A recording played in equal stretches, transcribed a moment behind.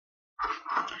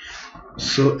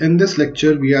So in this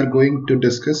lecture we are going to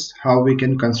discuss how we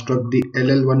can construct the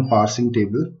LL1 parsing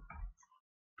table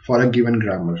for a given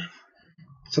grammar.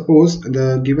 Suppose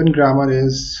the given grammar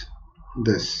is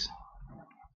this: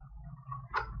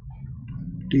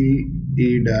 T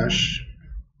E dash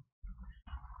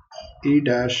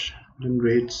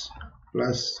generates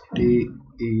plus T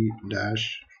E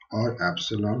dash or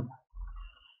epsilon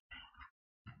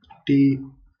T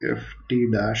if T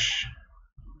dash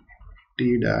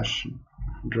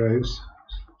drives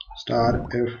star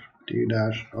if T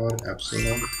dash or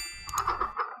epsilon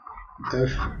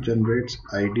if generates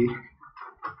ID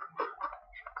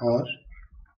or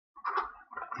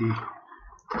E.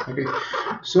 Okay,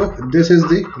 so this is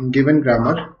the given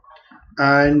grammar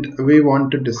and we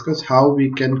want to discuss how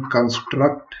we can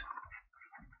construct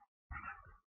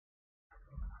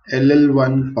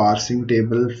LL1 parsing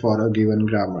table for a given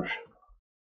grammar.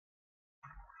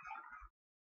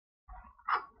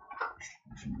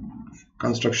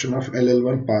 Construction of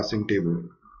LL1 parsing table.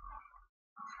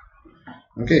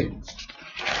 Okay,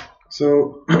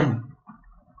 so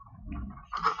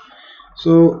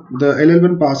the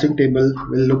LL1 parsing table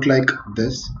will look like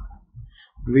this.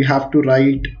 We have to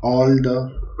write all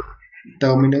the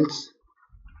terminals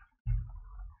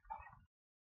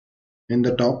in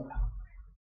the top.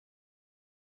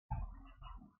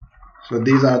 So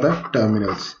these are the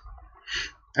terminals,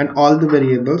 and all the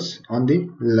variables on the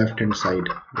left hand side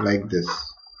like this.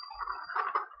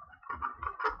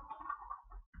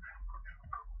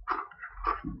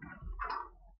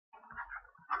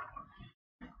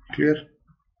 Clear?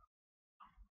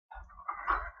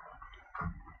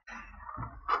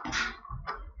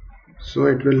 So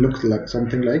it will look like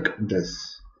something like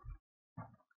this.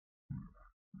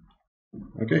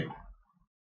 Okay.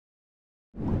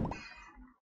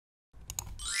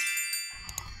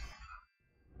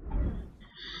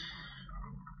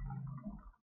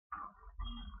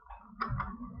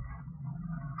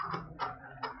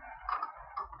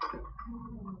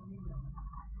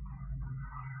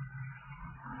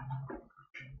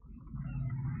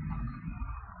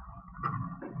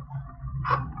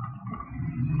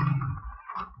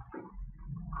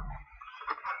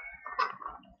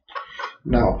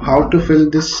 Now, how to fill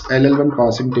this LL1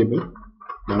 parsing table?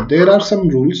 Now, there are some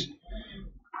rules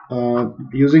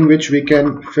using which we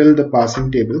can fill the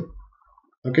parsing table.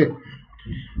 Okay,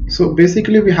 so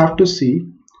basically we have to see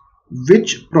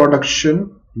which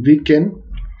production we can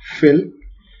fill,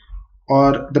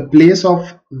 or the place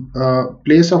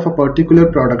of a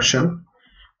particular production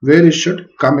where it should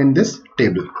come in this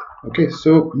table. Okay,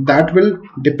 so that will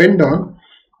depend on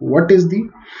what is the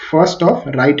first of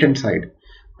right hand side.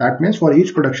 That means for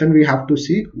each production we have to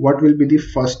see what will be the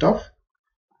first of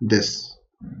this.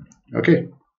 Okay,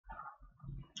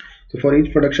 so for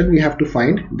each production we have to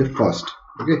find the first.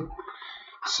 Okay,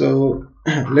 so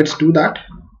let's do that.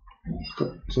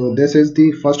 So this is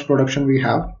the first production we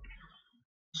have.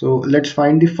 So let's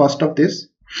find the first of this.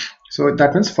 So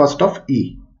that means first of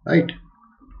E, right?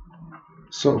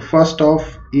 So first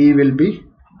of E will be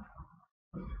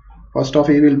first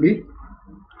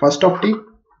of T,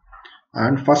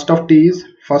 and first of T is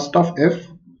first of F,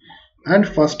 and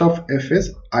first of F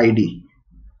is ID.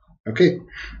 Okay,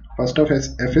 first of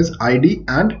F is ID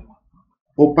and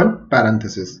open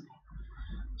parenthesis.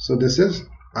 So this is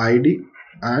ID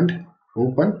and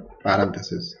open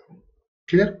parenthesis.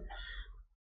 Clear?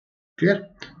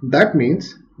 That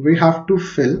means we have to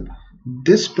fill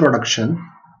this production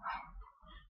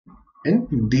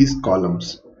in these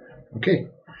columns. Okay,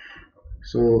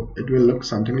 so it will look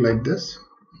something like this.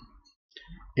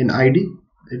 In ID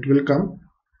it will come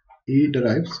E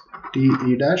derives T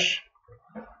E dash,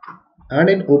 and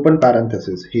in open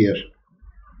parenthesis here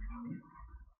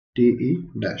T E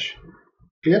dash.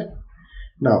 Clear?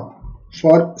 Now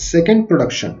for second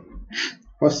production,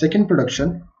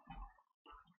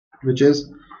 which is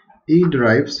E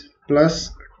derives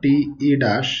plus T E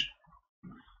dash,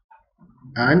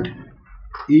 and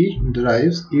E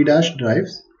dash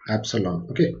derives epsilon.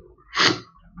 Okay,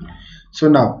 so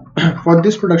now for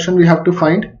this production we have to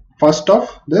find first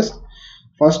of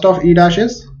E dash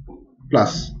is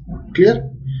plus. Clear?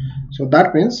 So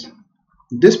that means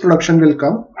this production will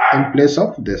come in place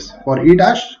of this. For E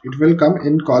dash it will come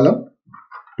in column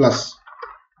plus,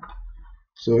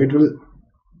 so it will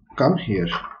come here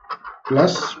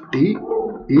plus T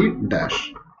E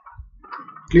dash.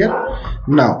 Clear?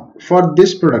 Now for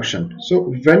this production,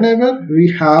 so whenever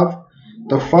we have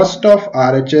the first of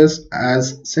RHS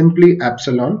as simply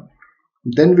epsilon,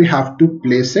 then we have to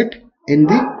place it in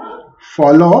the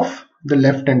follow of the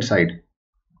left hand side.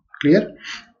 Clear?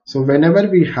 So whenever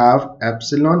we have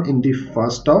epsilon in the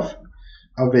first of,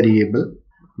 a variable,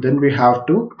 then we have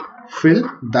to fill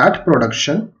that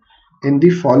production in the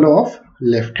follow of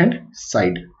left hand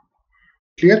side.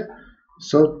 Clear?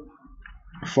 So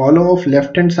follow of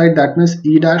left hand side, that means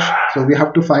e dash, so we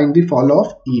have to find the follow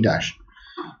of e dash.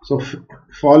 So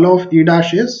follow of e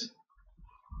dash is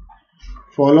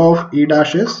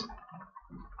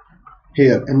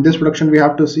here in this production. We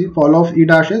have to see follow of e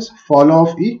dash is follow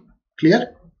of e.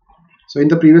 Clear? So in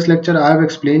the previous lecture I have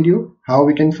explained you how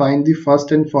we can find the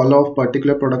first and follow of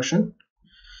particular production.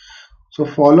 So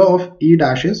follow of e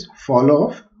dash is follow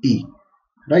of e,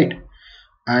 right?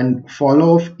 And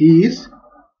follow of e is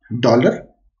dollar.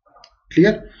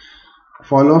 Clear?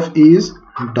 Follow of e is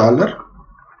dollar.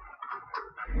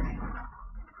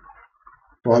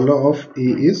 Follow of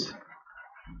e is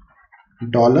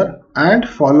dollar, and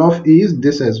follow of e is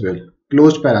this as well,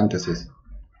 closed parenthesis.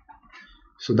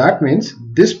 So that means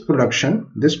this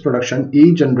production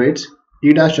e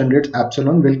dash generates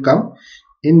epsilon will come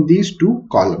in these two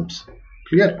columns.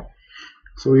 Clear?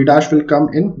 So e dash will come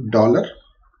in dollar,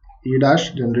 e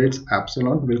dash generates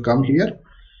epsilon will come here,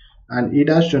 and e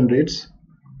dash generates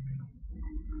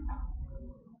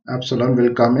epsilon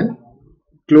will come in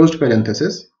closed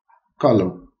parenthesis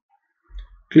column.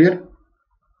 Clear?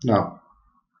 Now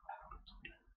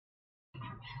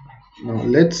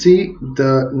let's see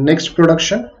the next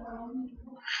production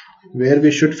where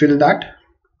we should fill that.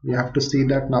 We have to see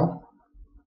that now.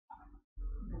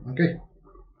 Okay,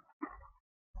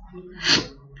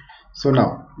 so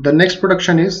now the next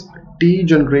production is t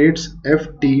generates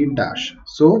ft dash.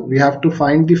 So we have to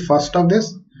find the first of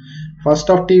this. First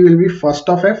of t will be first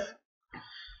of f.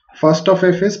 First of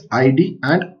f is id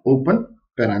and open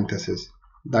parenthesis.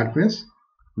 That means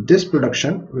this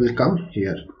production will come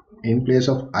here in place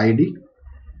of id,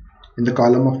 in the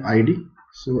column of id.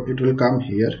 So it will come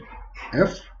here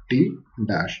ft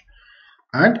dash,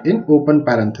 and in open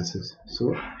parenthesis.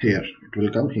 So here it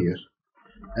will come here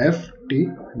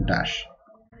ft dash.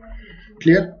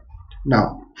 Clear?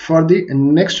 Now for the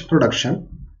next production,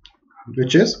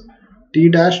 which is t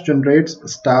dash generates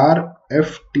star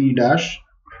ft dash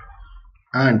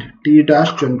and t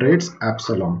dash generates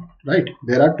epsilon, right?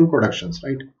 There are two productions,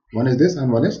 right? One is this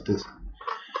and one is this.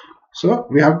 So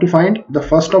we have to find the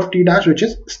first of t dash, which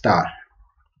is star.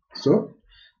 So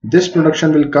this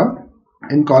production will come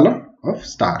in column of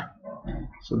star.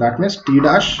 So that means t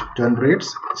dash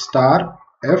generates star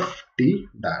ft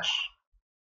dash.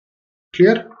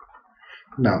 Clear?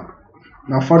 Now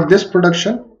for this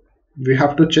production we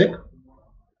have to check.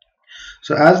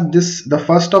 So as the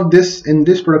first of this in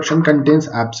this production contains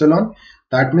epsilon,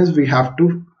 that means we have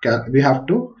to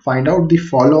find out the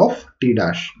follow of t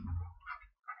dash.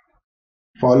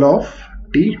 Follow of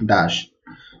t dash,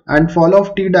 and follow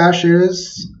of t dash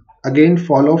is again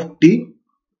follow of t,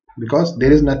 because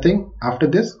there is nothing after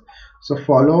this. So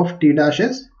follow of t dash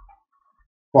is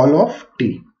follow of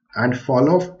t, and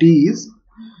follow of t is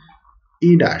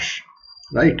e dash,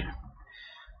 right?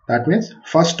 That means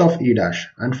first of e dash,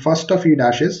 and first of e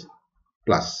dash is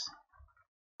plus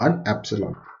and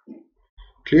epsilon.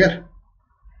 Clear?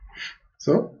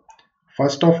 So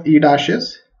first of e dash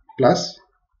is plus.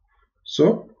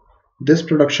 So this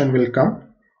production will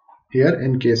come here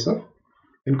in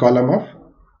column of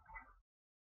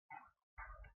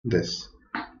this.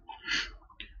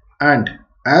 And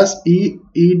as the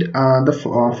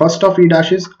first of e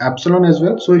dash is epsilon as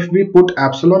well, so if we put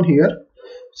epsilon here,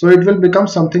 so it will become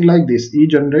something like this: e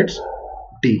generates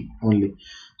t only.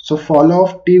 So follow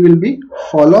of t will be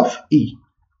follow of e,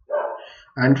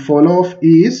 and follow of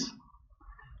e is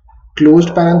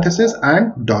closed parenthesis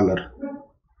and dollar.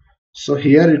 So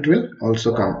here it will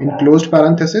also come in closed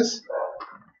parenthesis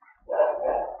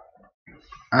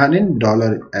and in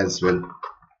dollar as well.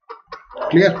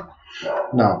 Clear?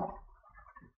 Now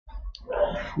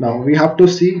we have to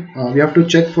see, we have to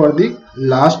check for the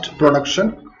last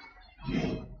production.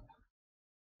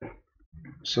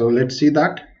 So let's see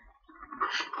that.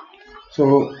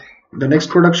 So the next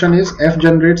production is f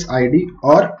generates id,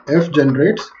 or f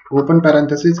generates open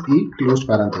parenthesis e closed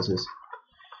parenthesis.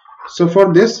 So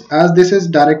for this, as this is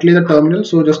directly the terminal,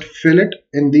 so just fill it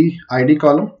in the id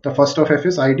column. The first of f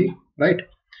is id, right?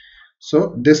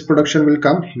 So this production will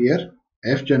come here,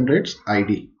 f generates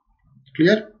id.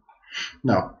 Clear?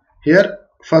 Now here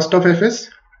first of f is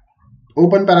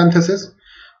open parenthesis,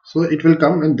 so it will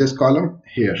come in this column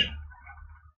here.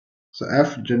 So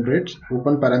f generates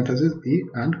open parenthesis e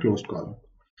and closed column.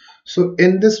 So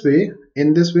in this way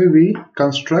we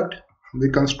construct the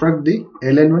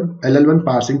LL1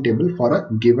 parsing table for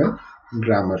a given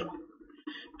grammar.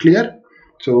 Clear?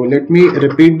 So let me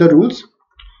repeat the rules.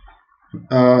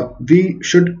 We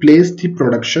should place the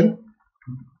production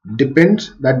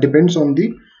depends on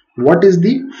the what is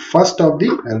the first of the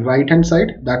right hand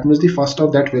side, that means the first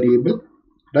of that variable,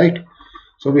 right?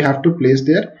 So we have to place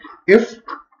there. If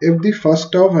the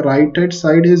first of right hand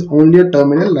side is only a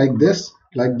terminal like this,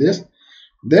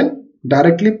 then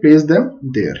directly place them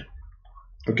there.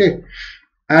 Okay,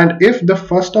 and if the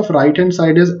first of right hand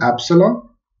side is epsilon,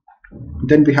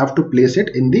 then we have to place it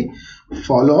in the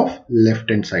follow of left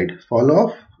hand side,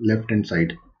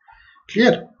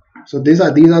 clear? So these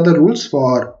are the rules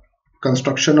for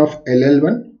construction of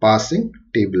LL1 parsing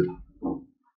table.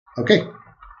 Okay.